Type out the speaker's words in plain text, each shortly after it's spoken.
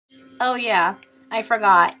Oh yeah, I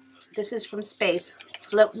forgot. This is from space. It's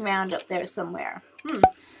floating around up there somewhere.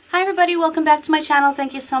 Hi everybody, welcome back to my channel.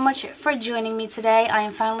 Thank you so much for joining me today. I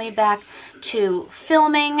am finally back to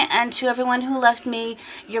filming, and to everyone who left me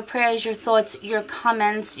your prayers, your thoughts, your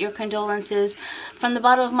comments, your condolences. From the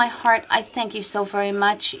bottom of my heart, I thank you so very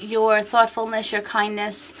much. Your thoughtfulness, your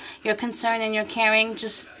kindness, your concern, and your caring,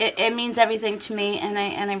 just it means everything to me, and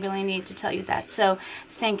I really need to tell you that. So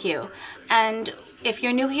thank you. And if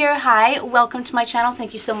you're new here, hi, welcome to my channel.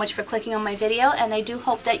 Thank you so much for clicking on my video, and I do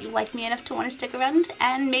hope that you like me enough to want to stick around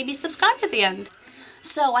and maybe subscribe at the end.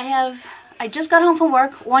 So I just got home from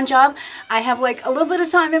work, one job. I have like a little bit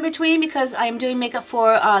of time in between because I am doing makeup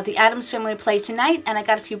for the Addams Family play tonight, and I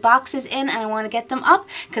got a few boxes in and I want to get them up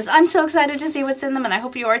because I'm so excited to see what's in them, and I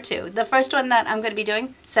hope you are too. The first one that I'm going to be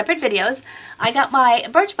doing, separate videos, I got my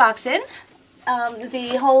Birchbox in.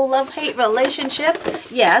 The whole love-hate relationship,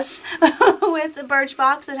 yes, with the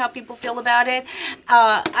Birchbox and how people feel about it.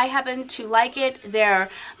 I happen to like it. Their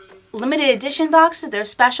limited edition boxes, their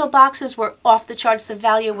special boxes were off the charts. The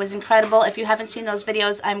value was incredible. If you haven't seen those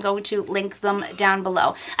videos, I'm going to link them down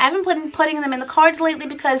below. I haven't been putting them in the cards lately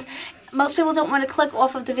because most people don't want to click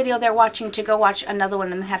off of the video they're watching to go watch another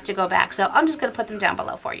one and then have to go back. So I'm just going to put them down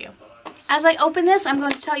below for you. As I open this, I'm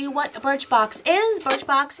going to tell you what Birchbox is.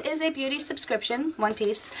 Birchbox is a beauty subscription, one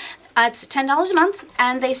piece. It's $10 a month,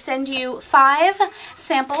 and they send you 5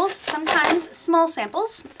 samples, sometimes small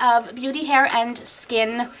samples, of beauty, hair, and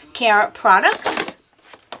skin care products.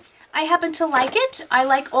 I happen to like it. I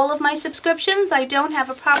like all of my subscriptions. I don't have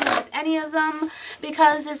a problem with any of them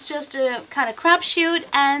because it's just a kind of crapshoot,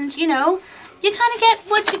 and you know, you kind of get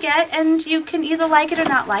what you get, and you can either like it or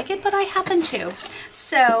not like it, but I happen to.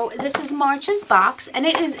 So this is March's box, and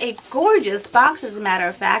it is a gorgeous box, as a matter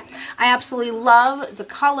of fact. I absolutely love the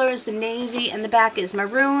colors, the navy, and the back is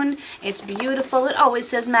maroon. It's beautiful. It always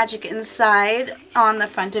says magic inside on the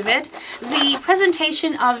front of it. The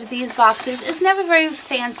presentation of these boxes is never very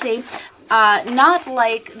fancy. Not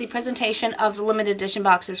like the presentation of the limited edition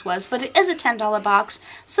boxes was, but it is a $10 box,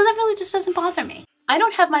 so that really just doesn't bother me. I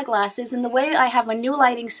don't have my glasses, and the way I have my new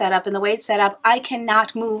lighting set up and the way it's set up, I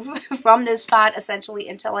cannot move from this spot essentially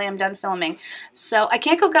until I am done filming. So I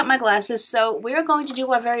can't go get my glasses, so we're going to do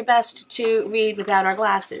our very best to read without our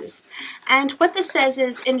glasses. And what this says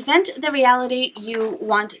is, invent the reality you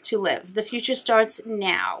want to live. The future starts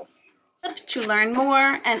now. To learn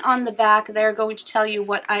more, and on the back they're going to tell you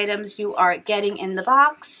what items you are getting in the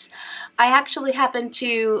box. I actually happen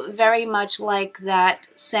to very much like that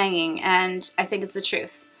saying, and I think it's the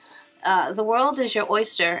truth. The world is your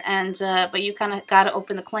oyster, and but you kind of got to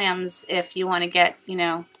open the clams if you want to get, you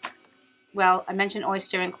know, well, I mentioned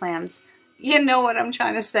oyster and clams. You know what I'm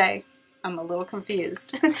trying to say. I'm a little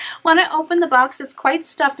confused. When I open the box, it's quite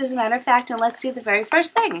stuffed, as a matter of fact, and let's see the very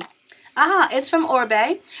first thing. Aha, it's from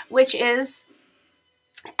Orbe, which is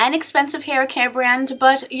an expensive hair care brand,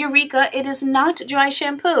 but Eureka, it is not dry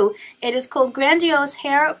shampoo. It is called Grandiose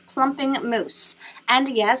Hair Plumping Mousse. And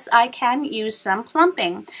yes, I can use some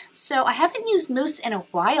plumping. So I haven't used mousse in a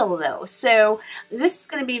while though, so this is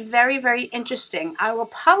going to be very, very interesting. I will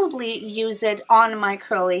probably use it on my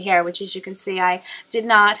curly hair, which, as you can see, I did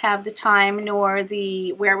not have the time nor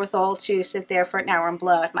the wherewithal to sit there for an hour and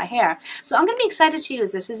blow out my hair. So I'm going to be excited to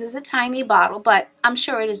use this. This is a tiny bottle, but I'm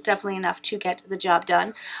sure it is definitely enough to get the job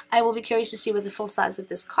done. I will be curious to see what the full size of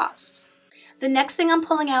this costs. The next thing I'm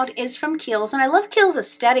pulling out is from Kiehl's, and I love Kiehl's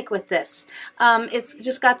aesthetic with this. It's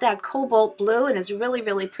just got that cobalt blue, and it's really,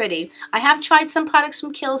 really pretty. I have tried some products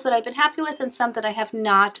from Kiehl's that I've been happy with and some that I have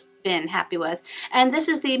not been happy with. And this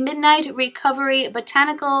is the Midnight Recovery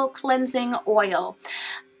Botanical Cleansing Oil.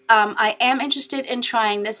 I am interested in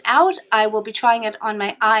trying this out. I will be trying it on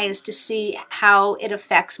my eyes to see how it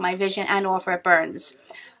affects my vision and or if it burns.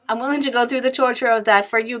 I'm willing to go through the torture of that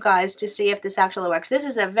for you guys to see if this actually works. This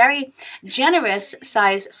is a very generous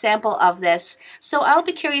size sample of this, so I'll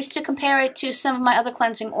be curious to compare it to some of my other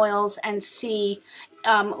cleansing oils and see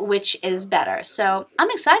which is better. So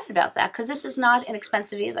I'm excited about that because this is not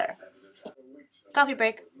inexpensive either. Coffee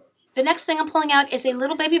break. The next thing I'm pulling out is a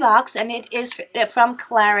little baby box, and it is from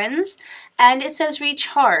Clarins, and it says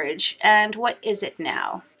Recharge. And what is it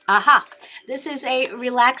now? Aha! This is a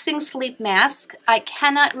relaxing sleep mask. I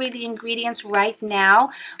cannot read the ingredients right now,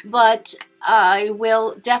 but I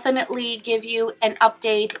will definitely give you an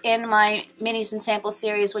update in my minis and sample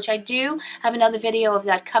series, which I do have another video of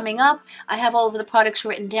that coming up. I have all of the products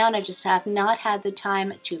written down. I just have not had the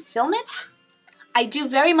time to film it. I do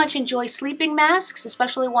very much enjoy sleeping masks,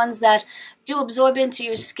 especially ones that do absorb into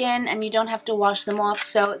your skin and you don't have to wash them off,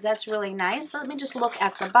 so that's really nice. Let me just look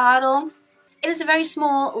at the bottle. It is a very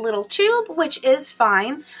small little tube, which is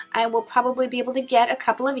fine. I will probably be able to get a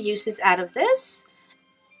couple of uses out of this.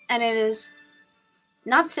 And it is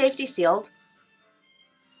not safety sealed.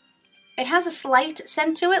 It has a slight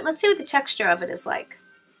scent to it. Let's see what the texture of it is like.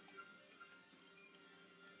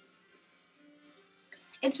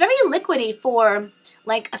 It's very liquidy for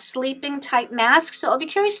like a sleeping type mask, so I'll be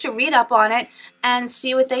curious to read up on it and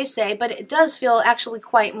see what they say, but it does feel actually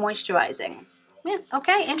quite moisturizing. Yeah,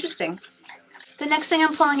 okay, interesting. The next thing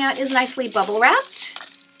I'm pulling out is nicely bubble wrapped.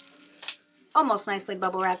 Almost nicely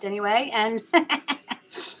bubble wrapped anyway, and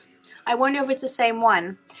I wonder if it's the same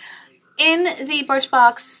one. In the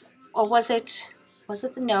Birchbox, or was it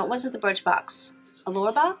no, it wasn't the Birchbox.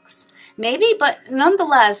 Allure box? Maybe, but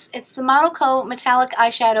nonetheless, it's the Model Co. Metallic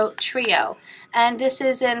Eyeshadow Trio, and this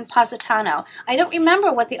is in Positano. I don't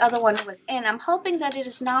remember what the other one was in. I'm hoping that it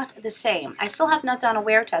is not the same. I still have not done a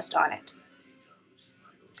wear test on it.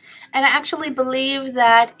 And I actually believe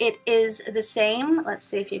that it is the same. Let's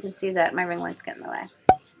see if you can see that. My ring light's getting in the way.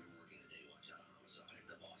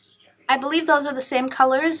 I believe those are the same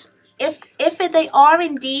colors. If they are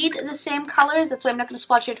indeed the same colors, that's why I'm not going to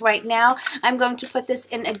swatch it right now. I'm going to put this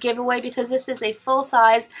in a giveaway because this is a full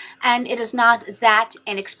size and it is not that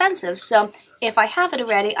inexpensive. So if I have it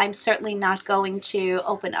already, I'm certainly not going to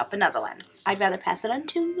open up another one. I'd rather pass it on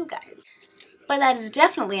to you guys. But that is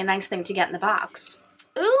definitely a nice thing to get in the box.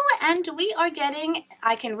 Ooh, and we are getting,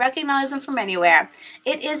 I can recognize them from anywhere.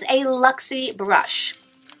 It is a Luxie brush.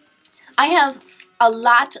 I have a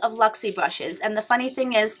lot of Luxie brushes, and the funny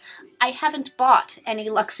thing is, I haven't bought any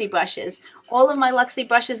Luxie brushes. All of my Luxie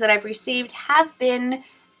brushes that I've received have been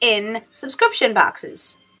in subscription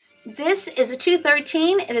boxes. This is a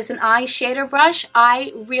 213. It is an eye shader brush.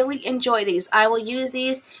 I really enjoy these. I will use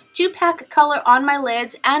these to pack color on my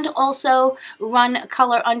lids and also run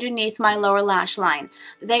color underneath my lower lash line.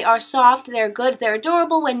 They are soft, they're good, they're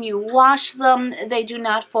adorable. When you wash them, they do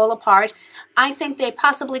not fall apart. I think they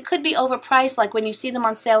possibly could be overpriced, like when you see them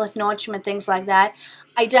on sale at Nordstrom and things like that.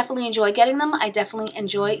 I definitely enjoy getting them, I definitely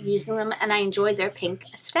enjoy using them, and I enjoy their pink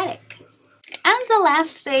aesthetic. And the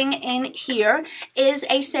last thing in here is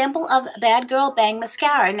a sample of Bad Girl Bang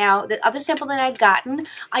Mascara. Now, the other sample that I'd gotten,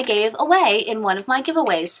 I gave away in one of my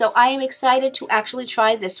giveaways. So I am excited to actually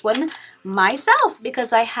try this one myself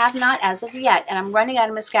because I have not as of yet. And I'm running out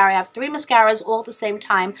of mascara. I have 3 mascaras all at the same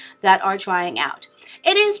time that are drying out.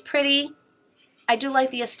 It is pretty. I do like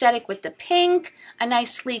the aesthetic with the pink, a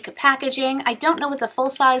nice sleek packaging. I don't know what the full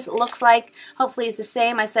size looks like. Hopefully it's the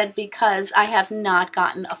same, I said, because I have not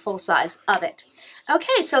gotten a full size of it.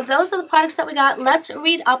 Okay, so those are the products that we got. Let's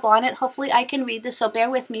read up on it. Hopefully I can read this, so bear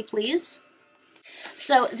with me, please.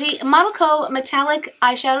 So the Model Co. Metallic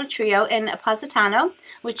Eyeshadow Trio in Positano,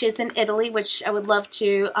 which is in Italy, which I would love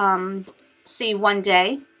to see one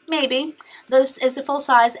day, maybe. This is a full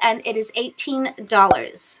size and it is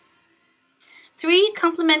 $18. 3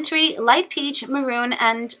 complementary light peach, maroon,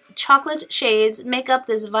 and chocolate shades make up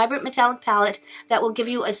this vibrant metallic palette that will give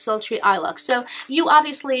you a sultry eye look. So you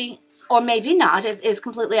obviously, or maybe not, it is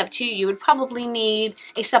completely up to you. You would probably need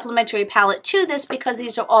a supplementary palette to this because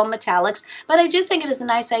these are all metallics. But I do think it is a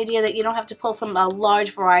nice idea that you don't have to pull from a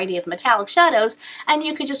large variety of metallic shadows, and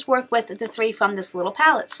you could just work with the 3 from this little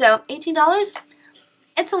palette. So $18?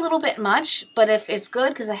 It's a little bit much, but if it's good,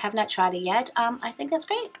 because I have not tried it yet, I think that's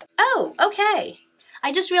great. Oh, okay.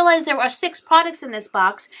 I just realized there are 6 products in this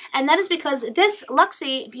box, and that is because this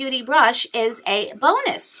Luxie Beauty brush is a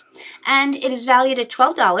bonus. And it is valued at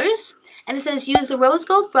 $12, and it says use the rose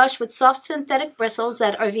gold brush with soft synthetic bristles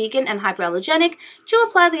that are vegan and hypoallergenic to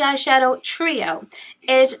apply the eyeshadow trio.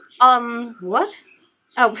 It, what?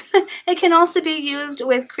 Oh, it can also be used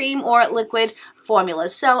with cream or liquid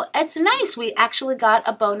formulas. So it's nice. We actually got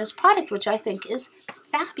a bonus product, which I think is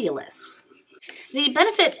fabulous. The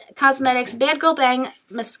Benefit Cosmetics Bad Girl Bang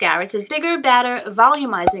Mascara. It says bigger, badder,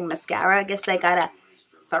 volumizing mascara. I guess they gotta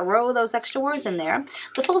throw those extra words in there.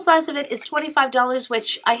 The full size of it is $25,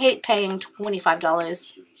 which I hate paying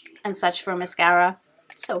 $25 and such for mascara.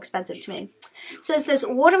 It's so expensive to me. It says this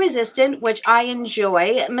water-resistant, which I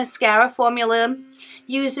enjoy, mascara formula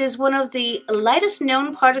uses one of the lightest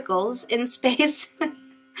known particles in space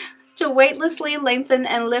to weightlessly lengthen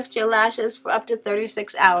and lift your lashes for up to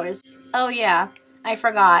 36 hours. Oh yeah, I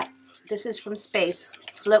forgot. This is from space.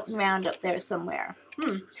 It's floating around up there somewhere.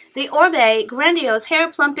 The Orbe Grandiose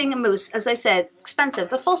Hair Plumping Mousse, as I said, expensive.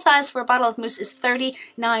 The full size for a bottle of mousse is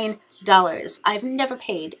 $39. I've never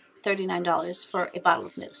paid $39 for a bottle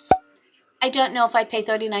of mousse. I don't know if I'd pay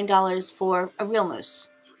 $39 for a real mousse.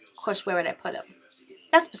 Of course, where would I put them?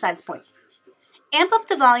 That's besides the point. Amp up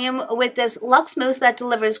the volume with this Luxe Mousse that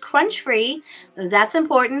delivers crunch-free, that's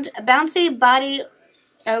important, bouncy body,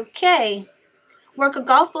 okay. Work a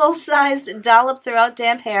golf ball-sized dollop throughout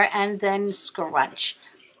damp hair and then scrunch.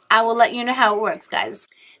 I will let you know how it works, guys.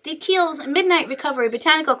 The Kiehl's Midnight Recovery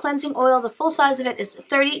Botanical Cleansing Oil, the full size of it is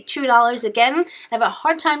 $32. Again, I have a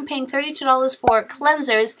hard time paying $32 for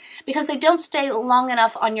cleansers because they don't stay long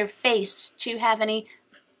enough on your face to have any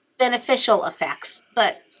beneficial effects,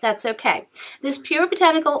 but that's okay. This Pure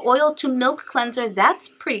Botanical Oil to Milk Cleanser, that's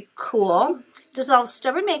pretty cool. Dissolves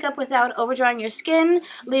stubborn makeup without overdrying your skin,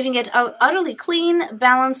 leaving it utterly clean,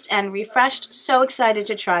 balanced, and refreshed. So excited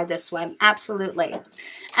to try this one. Absolutely.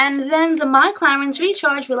 And then the My Clarins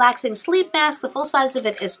Recharge Relaxing Sleep Mask. The full size of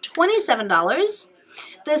it is $27.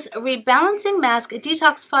 This rebalancing mask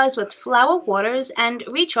detoxifies with flower waters and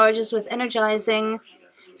recharges with energizing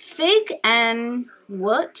fig and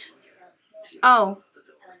what? Oh,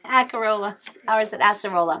 acerola. Or is it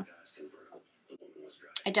acerola?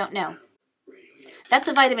 I don't know. That's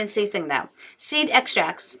a vitamin C thing, though. Seed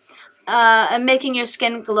extracts, making your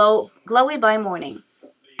skin glowy by morning.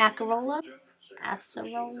 Acerola?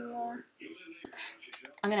 Acerola?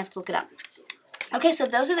 I'm going to have to look it up. Okay, so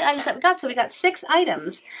those are the items that we got. So we got 6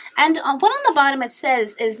 items. And what on the bottom it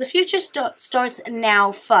says is the Future Starts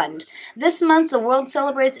Now Fund. This month, the world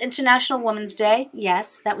celebrates International Women's Day.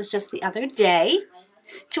 Yes, that was just the other day.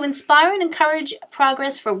 To inspire and encourage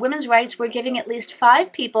progress for women's rights, we're giving at least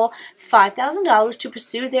 5 people $5,000 to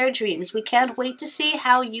pursue their dreams. We can't wait to see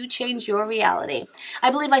how you change your reality.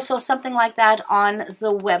 I believe I saw something like that on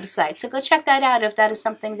the website. So go check that out if that is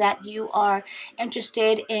something that you are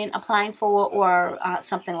interested in applying for or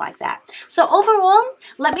something like that. So overall,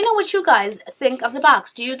 let me know what you guys think of the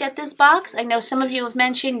box. Do you get this box? I know some of you have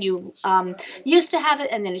mentioned you used to have it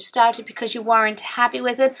and then you started because you weren't happy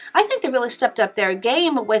with it. I think they really stepped up their game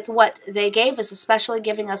with what they gave us, especially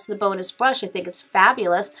giving us the bonus brush. I think it's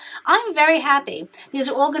fabulous. I'm very happy. These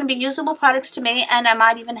are all going to be usable products to me, and I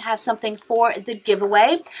might even have something for the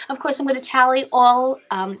giveaway. Of course, I'm going to tally all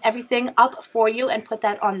everything up for you and put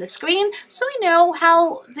that on the screen so we know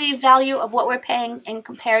how the value of what we're paying and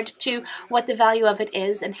compared to what the value of it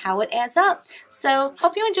is and how it adds up. So,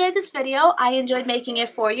 hope you enjoyed this video. I enjoyed making it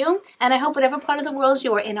for you, and I hope whatever part of the world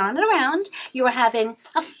you are in, on, and around, you are having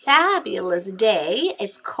a fabulous day.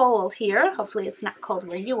 It's cold here. Hopefully it's not cold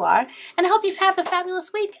where you are. And I hope you have a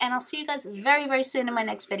fabulous week. And I'll see you guys very, very soon in my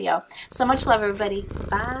next video. So much love, everybody.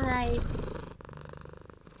 Bye.